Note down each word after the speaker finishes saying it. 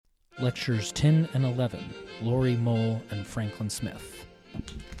Lectures 10 and 11, Lorrie, Mull, and Franklin Smith.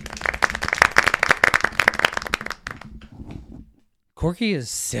 Corky is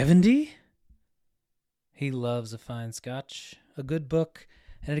 70? He loves a fine scotch, a good book,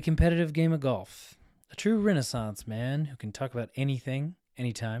 and a competitive game of golf. A true Renaissance man who can talk about anything,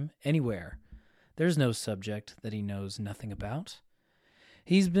 anytime, anywhere. There's no subject that he knows nothing about.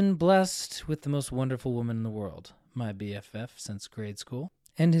 He's been blessed with the most wonderful woman in the world, my BFF since grade school,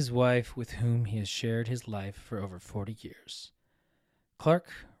 and his wife with whom he has shared his life for over 40 years. Clark,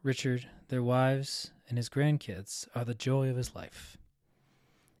 Richard, their wives, and his grandkids are the joy of his life.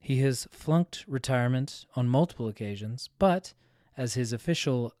 He has flunked retirement on multiple occasions, but as his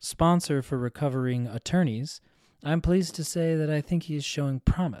official sponsor for recovering attorneys, I'm pleased to say that I think he is showing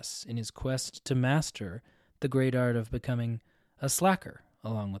promise in his quest to master the great art of becoming a slacker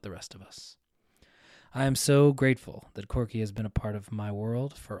along with the rest of us. I am so grateful that Corky has been a part of my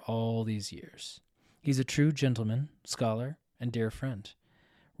world for all these years. He's a true gentleman, scholar, and dear friend,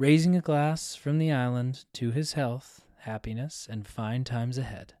 raising a glass from the island to his health, happiness, and fine times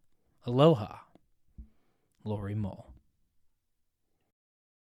ahead. Aloha, Lorrie Mull.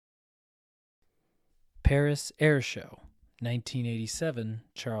 Paris Air Show, 1987,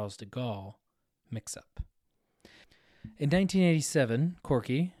 Charles de Gaulle, mix-up. In 1987,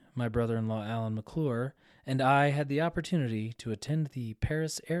 Corky, my brother-in-law Alan McClure, and I had the opportunity to attend the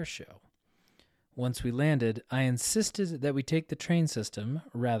Paris Air Show. Once we landed, I insisted that we take the train system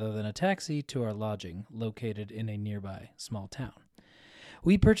rather than a taxi to our lodging, located in a nearby small town.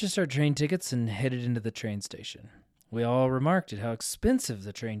 We purchased our train tickets and headed into the train station. We all remarked at how expensive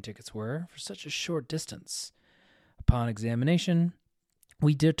the train tickets were for such a short distance. Upon examination,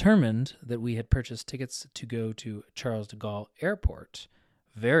 we determined that we had purchased tickets to go to Charles de Gaulle Airport,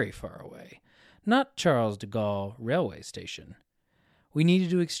 very far away, not Charles de Gaulle Railway Station. We needed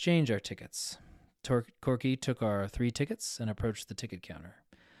to exchange our tickets. Corky took our 3 tickets and approached the ticket counter.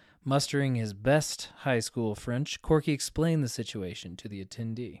 Mustering his best high school French, Corky explained the situation to the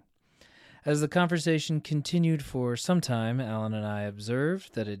attendee. As the conversation continued for some time, Alan and I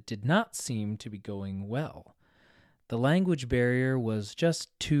observed that it did not seem to be going well. The language barrier was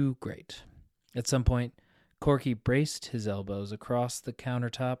just too great. At some point, Corky braced his elbows across the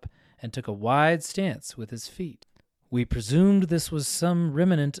countertop and took a wide stance with his feet. We presumed this was some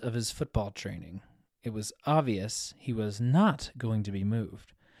remnant of his football training. It was obvious he was not going to be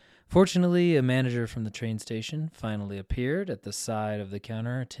moved. Fortunately, a manager from the train station finally appeared at the side of the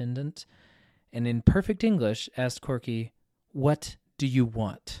counter attendant and in perfect English asked Corky, "What do you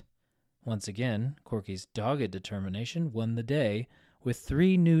want?" Once again, Corky's dogged determination won the day with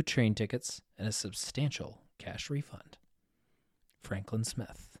 3 new train tickets and a substantial cash refund. Franklin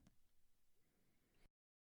Smith.